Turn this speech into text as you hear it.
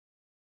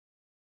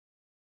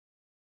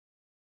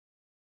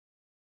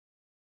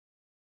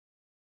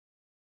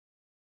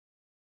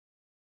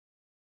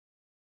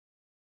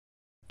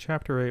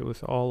Chapter 8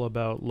 was all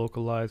about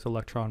localized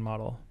electron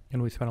model,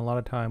 and we spent a lot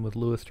of time with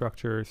Lewis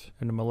structures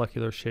and the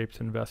molecular shapes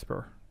in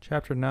VSEPR.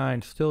 Chapter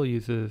 9 still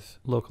uses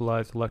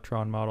localized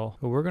electron model,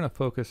 but we're going to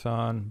focus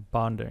on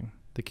bonding.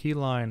 The key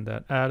line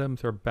that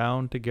atoms are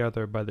bound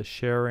together by the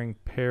sharing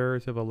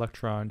pairs of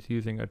electrons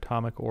using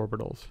atomic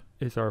orbitals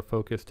is our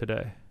focus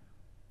today.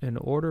 In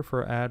order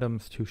for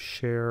atoms to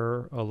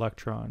share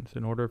electrons,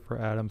 in order for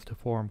atoms to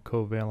form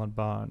covalent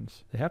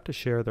bonds, they have to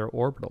share their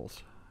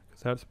orbitals,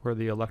 because that's where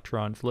the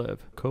electrons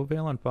live.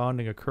 Covalent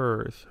bonding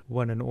occurs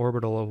when an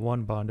orbital of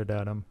one bonded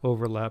atom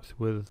overlaps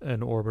with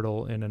an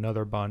orbital in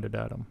another bonded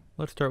atom.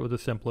 Let's start with the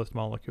simplest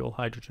molecule,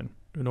 hydrogen.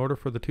 In order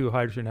for the two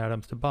hydrogen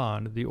atoms to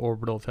bond, the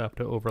orbitals have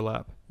to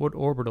overlap. What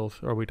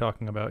orbitals are we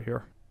talking about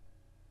here?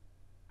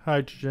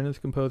 Hydrogen is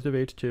composed of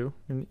H2,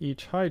 and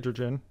each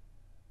hydrogen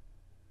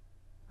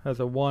has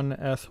a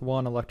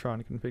 1s1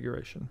 electron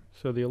configuration.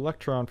 So the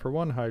electron for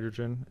one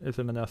hydrogen is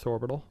in an s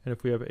orbital, and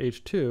if we have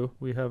H2,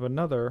 we have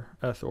another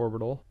s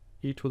orbital,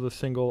 each with a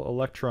single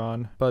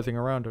electron buzzing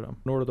around in them.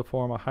 In order to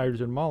form a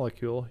hydrogen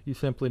molecule, you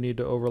simply need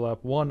to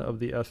overlap one of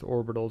the s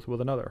orbitals with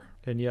another.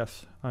 And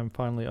yes, I'm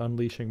finally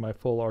unleashing my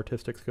full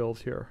artistic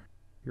skills here.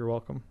 You're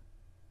welcome.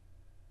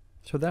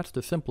 So that's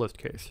the simplest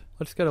case.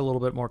 Let's get a little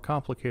bit more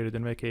complicated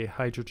and make a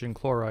hydrogen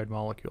chloride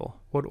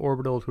molecule. What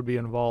orbitals would be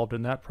involved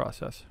in that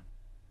process?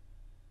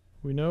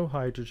 We know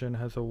hydrogen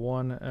has a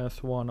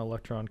 1s1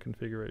 electron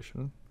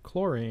configuration.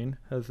 Chlorine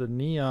has a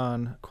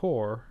neon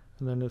core,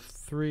 and then is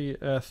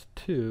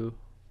 3s2,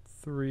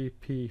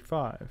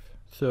 3p5.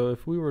 So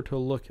if we were to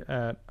look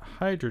at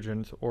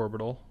hydrogen's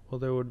orbital, well,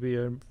 there would be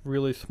a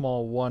really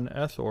small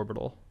 1s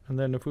orbital. And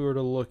then if we were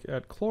to look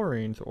at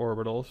chlorine's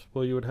orbitals,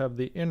 well, you would have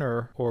the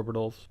inner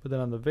orbitals, but then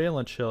on the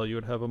valence shell, you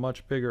would have a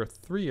much bigger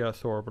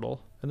 3s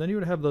orbital. And then you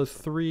would have those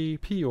 3p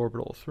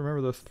orbitals.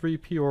 Remember, those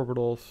 3p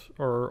orbitals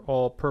are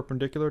all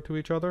perpendicular to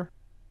each other.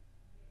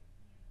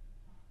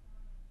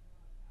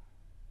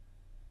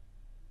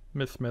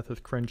 Miss Smith is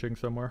cringing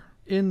somewhere.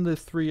 In the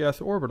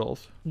 3s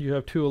orbitals, you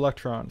have two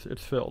electrons.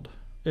 It's filled.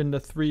 In the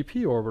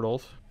 3p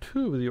orbitals,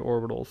 two of the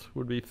orbitals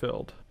would be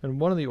filled,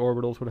 and one of the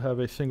orbitals would have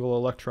a single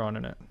electron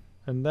in it.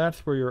 And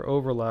that's where your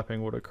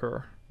overlapping would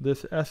occur.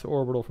 This s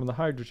orbital from the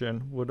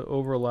hydrogen would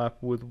overlap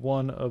with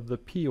one of the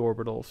p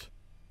orbitals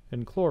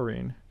in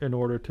chlorine in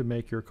order to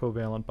make your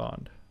covalent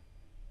bond.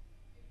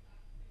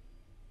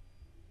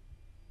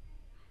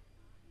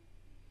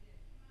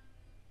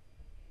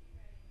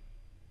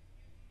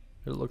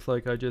 It looks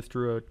like I just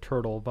drew a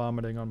turtle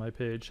vomiting on my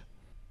page.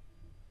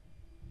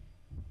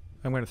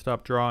 I'm going to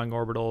stop drawing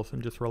orbitals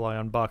and just rely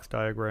on box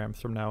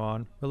diagrams from now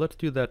on. But let's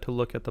do that to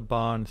look at the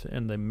bonds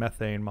in the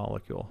methane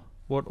molecule.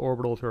 What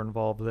orbitals are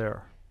involved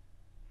there?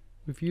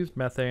 We've used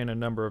methane a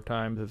number of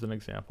times as an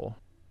example.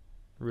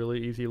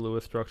 Really easy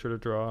Lewis structure to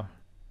draw.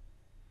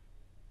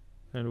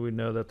 And we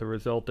know that the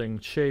resulting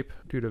shape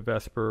due to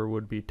VSEPR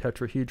would be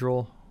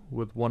tetrahedral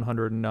with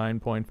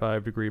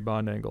 109.5 degree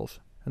bond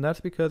angles. And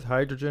that's because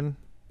hydrogen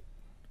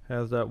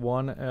has that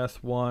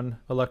 1s1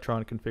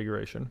 electron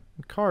configuration.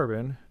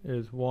 Carbon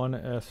is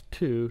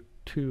 1s2,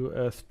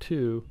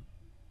 2s2,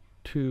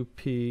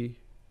 2p2.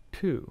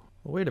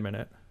 Well, wait a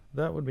minute.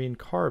 That would mean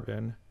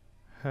carbon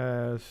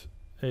has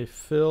a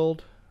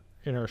filled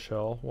inner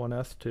shell,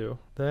 1s2.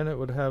 Then it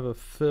would have a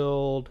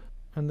filled,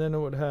 and then it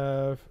would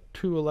have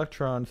two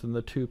electrons in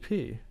the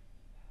 2p.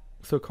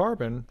 So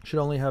carbon should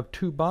only have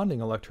two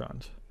bonding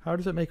electrons. How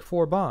does it make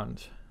four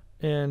bonds?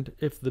 And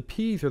if the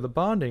p's are the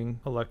bonding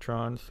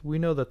electrons, we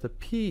know that the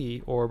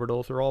p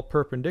orbitals are all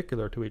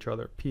perpendicular to each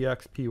other,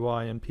 px, py,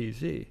 and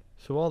pz.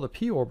 So all the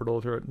p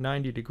orbitals are at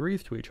 90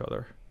 degrees to each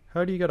other.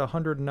 How do you get a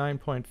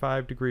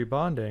 109.5 degree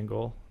bond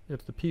angle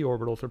if the p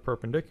orbitals are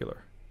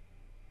perpendicular?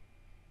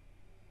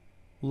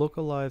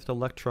 Localized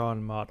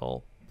electron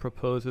model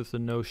proposes the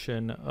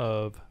notion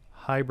of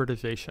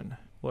hybridization.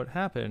 What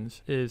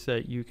happens is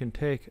that you can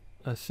take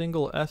a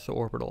single s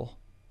orbital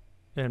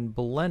and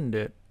blend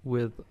it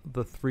with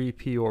the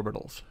 3p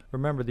orbitals.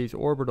 Remember, these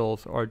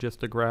orbitals are just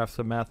the graphs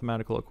of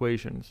mathematical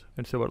equations,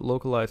 and so what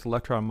localized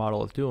electron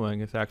model is doing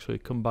is actually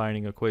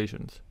combining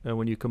equations. And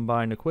when you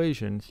combine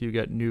equations, you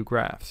get new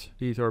graphs.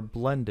 These are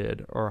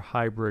blended or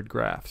hybrid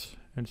graphs,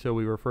 and so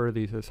we refer to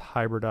these as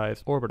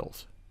hybridized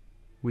orbitals.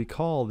 We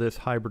call this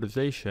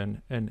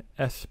hybridization an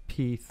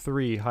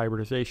sp3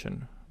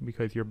 hybridization,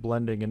 because you're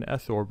blending an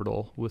s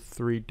orbital with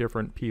three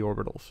different p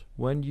orbitals.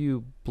 When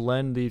you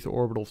blend these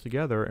orbitals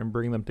together and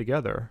bring them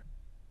together,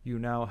 you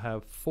now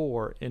have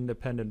four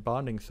independent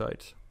bonding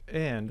sites,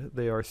 and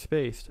they are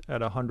spaced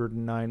at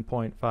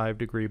 109.5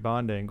 degree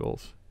bond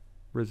angles,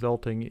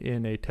 resulting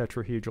in a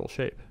tetrahedral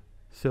shape.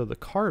 So the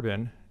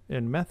carbon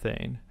in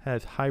methane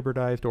has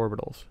hybridized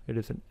orbitals. It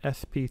is an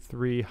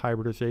sp3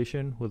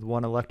 hybridization with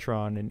one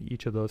electron in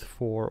each of those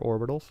four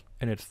orbitals,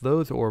 and it's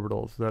those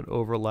orbitals that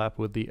overlap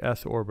with the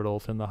s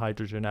orbitals in the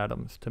hydrogen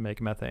atoms to make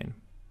methane.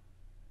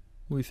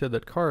 We said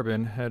that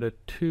carbon had a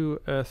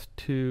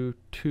 2s2,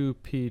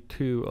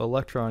 2p2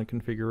 electron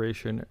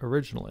configuration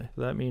originally.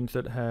 That means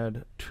it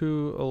had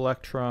two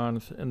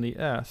electrons in the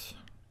s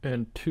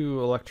and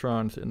two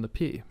electrons in the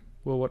p.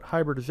 Well, what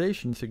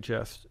hybridization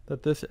suggests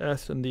that this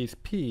S and these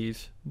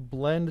P's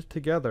blend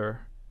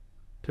together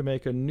to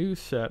make a new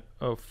set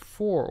of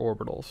 4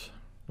 orbitals.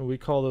 And we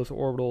call those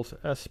orbitals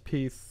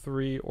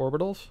sp3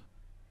 orbitals.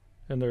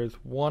 And there's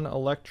 1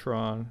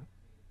 electron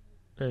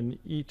in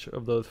each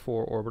of those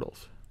 4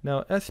 orbitals.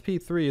 Now,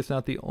 sp3 is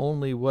not the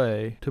only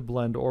way to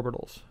blend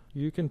orbitals.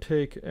 You can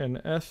take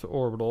an s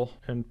orbital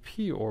and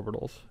p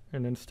orbitals,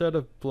 and instead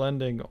of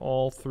blending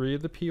all 3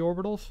 of the p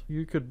orbitals,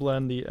 you could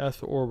blend the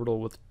s orbital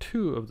with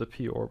 2 of the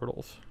p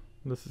orbitals.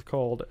 This is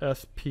called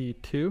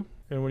sp2,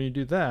 and when you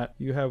do that,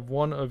 you have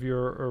one of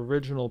your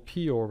original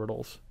p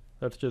orbitals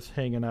that's just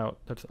hanging out,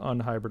 that's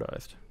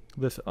unhybridized.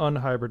 This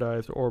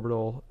unhybridized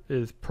orbital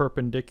is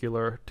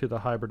perpendicular to the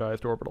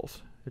hybridized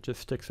orbitals. It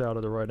just sticks out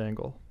at the right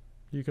angle.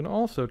 You can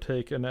also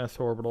take an s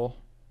orbital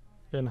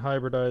and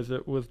hybridize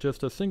it with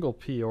just a single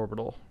p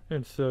orbital.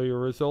 And so your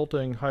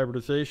resulting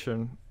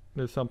hybridization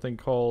is something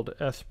called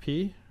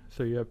sp.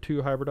 So you have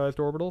 2 hybridized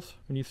orbitals,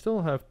 and you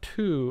still have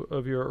 2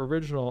 of your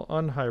original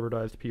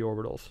unhybridized p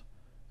orbitals.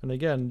 And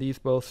again, these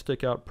both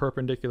stick out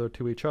perpendicular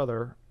to each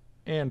other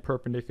and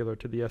perpendicular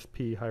to the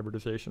sp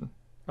hybridization.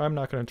 I'm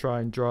not going to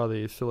try and draw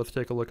these, so let's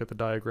take a look at the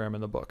diagram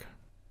in the book.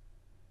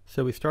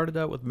 So we started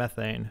out with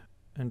methane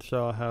and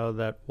saw how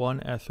that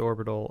 1 s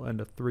orbital and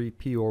the 3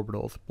 p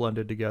orbitals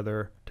blended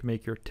together to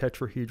make your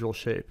tetrahedral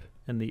shape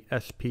in the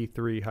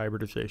sp3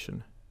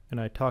 hybridization. And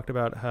I talked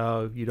about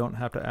how you don't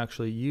have to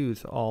actually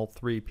use all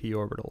 3 p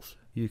orbitals.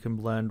 You can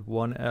blend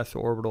 1 s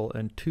orbital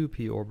and 2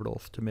 p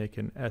orbitals to make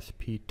an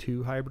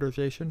sp2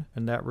 hybridization,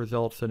 and that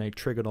results in a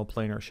trigonal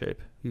planar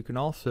shape. You can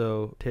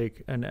also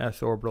take an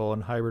s orbital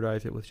and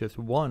hybridize it with just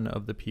 1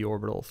 of the p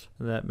orbitals,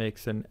 and that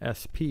makes an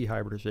sp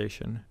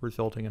hybridization,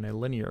 resulting in a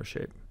linear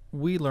shape.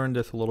 We learned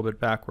this a little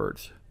bit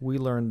backwards. We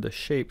learned the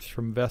shapes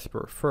from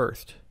Vesper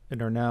first, and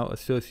are now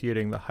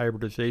associating the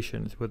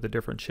hybridizations with the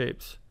different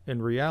shapes.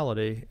 In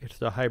reality, it's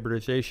the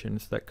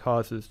hybridizations that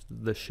causes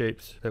the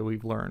shapes that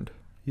we've learned.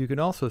 You can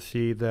also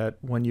see that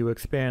when you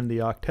expand the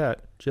octet,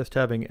 just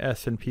having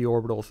s and p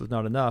orbitals is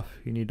not enough.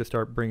 You need to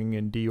start bringing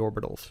in d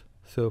orbitals.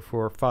 So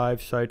for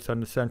 5 sites on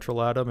the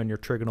central atom in your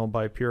trigonal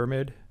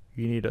bipyramid,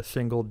 you need a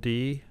single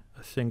d,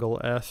 a single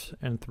s,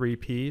 and 3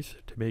 p's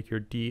to make your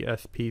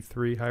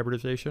dsp3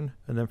 hybridization.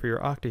 And then for your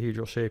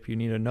octahedral shape, you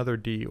need another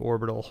d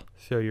orbital.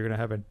 So you're going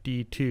to have a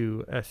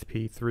d2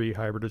 sp3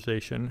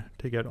 hybridization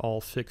to get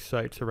all 6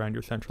 sites around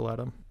your central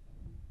atom.